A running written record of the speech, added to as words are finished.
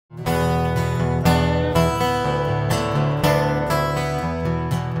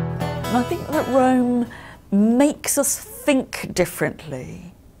And I think that Rome makes us think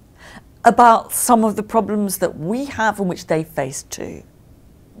differently about some of the problems that we have and which they face too.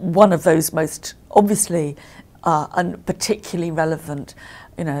 One of those most obviously and particularly relevant,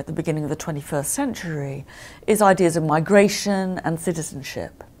 at the beginning of the 21st century, is ideas of migration and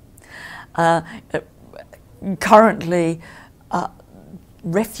citizenship. Currently,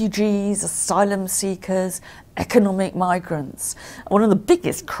 refugees, asylum seekers, economic migrants, one of the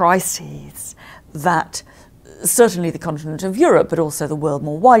biggest crises that certainly the continent of Europe, but also the world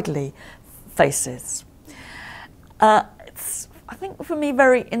more widely, faces. It's, I think, for me,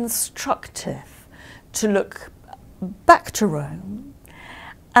 very instructive to look back to Rome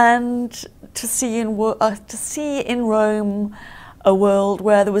and to see in Rome a world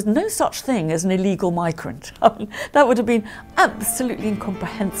where there was no such thing as an illegal migrant. I mean, that would have been absolutely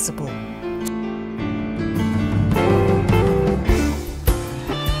incomprehensible